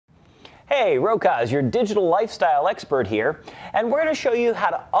Hey, Rokaz, your digital lifestyle expert here, and we're going to show you how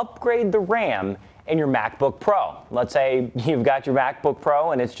to upgrade the RAM in your MacBook Pro. Let's say you've got your MacBook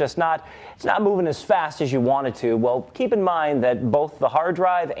Pro and it's not moving as fast as you want it to. Well, keep in mind that both the hard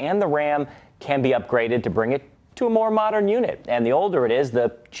drive and the RAM can be upgraded to bring it to a more modern unit. And the older it is,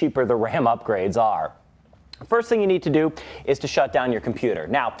 the cheaper the RAM upgrades are. First thing you need to do is to shut down your computer.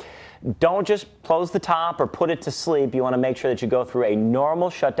 Now, don't just close the top or put it to sleep. You want to make sure that you go through a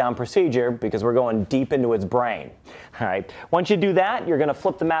normal shutdown procedure because we're going deep into its brain. All right. Once you do that, you're going to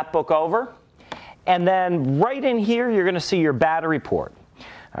flip the MacBook over. And then right in here, you're going to see your battery port.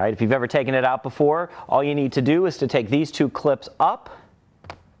 All right. If you've ever taken it out before, all you need to do is to take these two clips up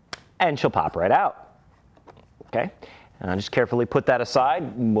and she'll pop right out. Okay. And just carefully put that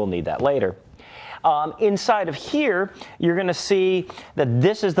aside. We'll need that later. Inside of here, you're going to see that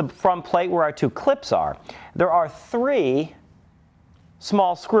this is the front plate where our two clips are. There are 3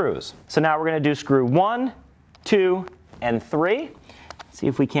 small screws. So now we're going to do screw 1, 2, and 3. See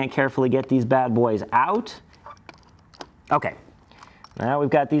if we can't carefully get these bad boys out. Okay. Now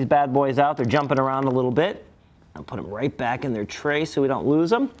we've got these bad boys out. They're jumping around a little bit. I'll put them right back in their tray so we don't lose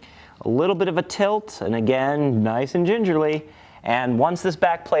them. A little bit of a tilt, and again, nice and gingerly. And once this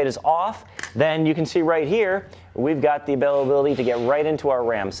back plate is off, then you can see right here, we've got the availability to get right into our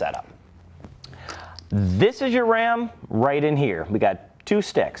RAM setup. This is your RAM right in here. We got 2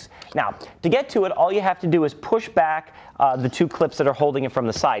 sticks. Now, to get to it, all you have to do is push back the 2 clips that are holding it from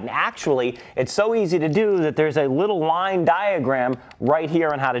the side. And actually, it's so easy to do that there's a little line diagram right here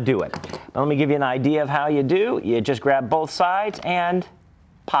on how to do it. Now, let me give you an idea of how you do. You just grab both sides and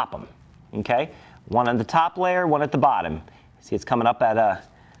pop them. Okay? One on the top layer, one at the bottom. See, it's coming up at a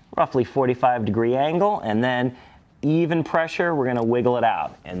roughly 45-degree angle, and then even pressure, we're going to wiggle it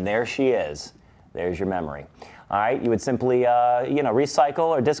out. And there she is. There's your memory. All right, you would simply recycle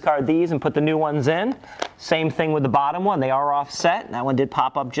or discard these and put the new ones in. Same thing with the bottom one. They are offset. That one did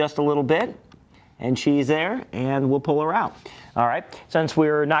pop up just a little bit, and she's there, and we'll pull her out. All right, since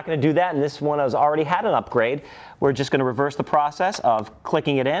we're not going to do that, and this one has already had an upgrade, we're just going to reverse the process of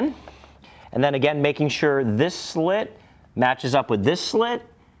clicking it in, and then again making sure this slit matches up with this slit.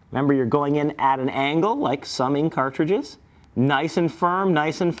 Remember, you're going in at an angle like some ink cartridges. Nice and firm,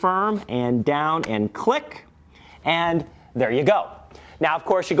 and down and click. And there you go. Now, of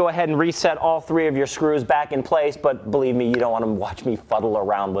course, you go ahead and reset all 3 of your screws back in place, but believe me, you don't want to watch me fuddle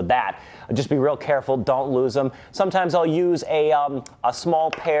around with that. Just be real careful, don't lose them. Sometimes I'll use a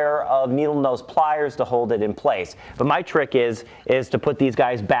small pair of needle nose pliers to hold it in place. But my trick is to put these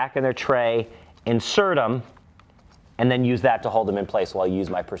guys back in their tray, insert them, and then use that to hold them in place while I use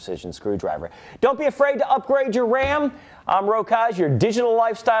my precision screwdriver. Don't be afraid to upgrade your RAM. I'm Rokaz, your digital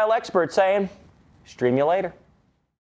lifestyle expert, saying, stream you later.